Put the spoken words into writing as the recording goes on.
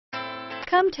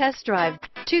Come test drive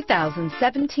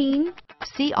 2017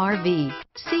 CR-V.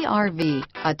 CR-V,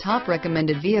 a top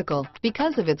recommended vehicle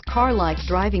because of its car-like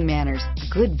driving manners,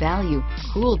 good value,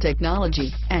 cool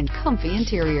technology, and comfy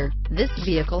interior. This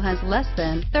vehicle has less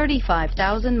than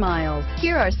 35,000 miles.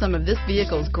 Here are some of this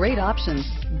vehicle's great options: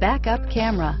 backup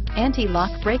camera,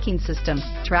 anti-lock braking system,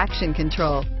 traction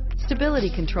control, stability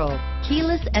control,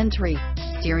 keyless entry,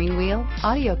 steering wheel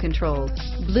audio controls,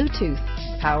 Bluetooth,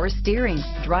 power steering,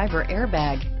 driver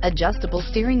airbag, adjustable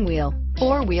steering wheel,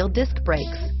 four-wheel disc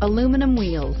brakes, aluminum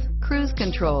wheels, cruise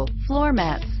control, floor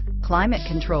mats, climate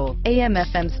control,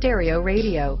 AM/FM stereo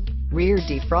radio, rear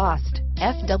defrost,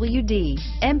 FWD,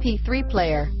 MP3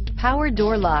 player, power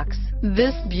door locks.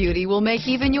 This beauty will make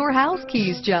even your house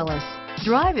keys jealous.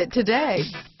 Drive it today.